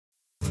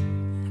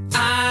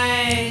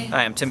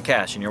Hi, I'm Tim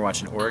Cash, and you're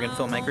watching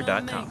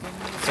OregonFilmmaker.com.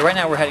 So right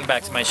now we're heading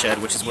back to my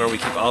shed, which is where we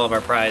keep all of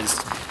our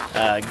prized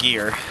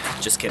gear.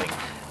 Just kidding.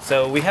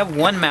 So we have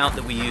one mount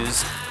that we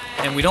use,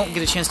 and we don't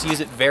get a chance to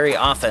use it very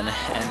often,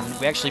 and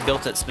we actually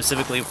built it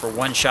specifically for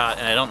one shot,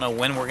 and I don't know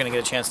when we're going to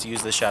get a chance to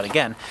use this shot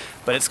again,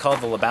 but it's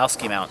called the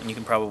Lebowski Mount, and you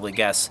can probably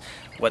guess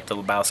what the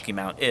Lebowski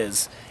Mount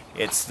is.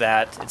 It's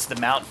the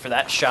mount for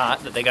that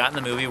shot that they got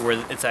in the movie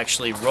where it's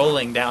actually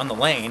rolling down the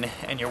lane,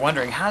 and you're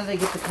wondering, how did they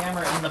get the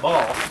camera in the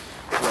ball?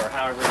 Or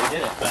however they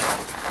did it, but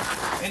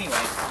anyway,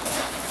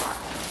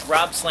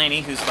 Rob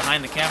Slaney, who's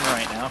behind the camera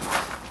right now,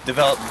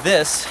 developed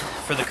this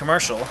for the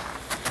commercial,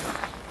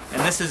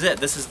 and this is it.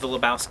 This is the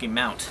Lebowski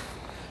Mount.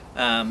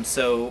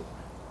 So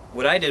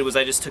what I did was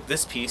I just took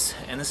this piece,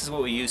 and this is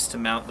what we used to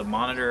mount the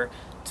monitor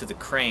to the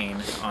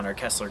crane on our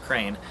Kessler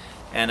crane,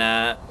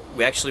 and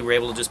we actually were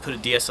able to just put a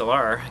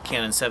DSLR, a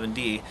Canon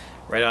 7D,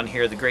 right on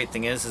here. The great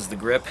thing is the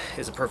grip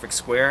is a perfect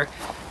square.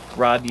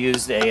 Rob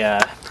used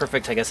a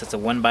perfect, I guess it's a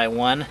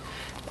 1x1,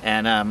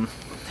 and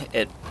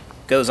it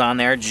goes on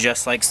there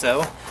just like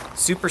so.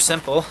 Super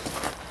simple,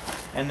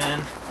 and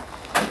then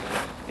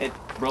it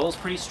rolls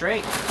pretty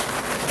straight,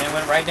 and it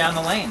went right down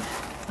the lane,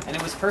 and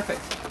it was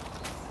perfect.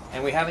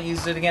 And we haven't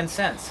used it again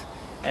since.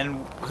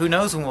 And who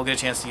knows when we'll get a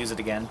chance to use it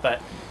again,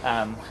 but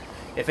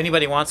if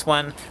anybody wants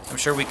one, I'm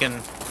sure we can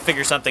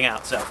figure something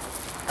out. So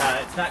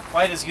it's not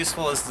quite as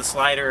useful as the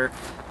slider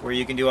where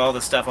you can do all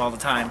this stuff all the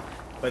time,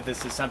 but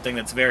this is something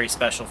that's very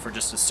special for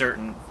just a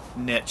certain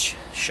niche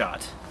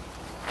shot.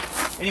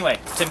 Anyway,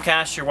 Tim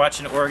Cash, you're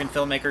watching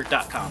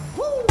OregonFilmmaker.com.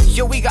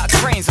 Yo, we got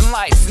cranes and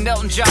lights and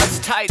Elton John's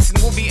tights, and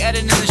we'll be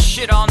editing this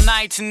shit all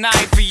night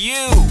tonight for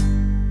you.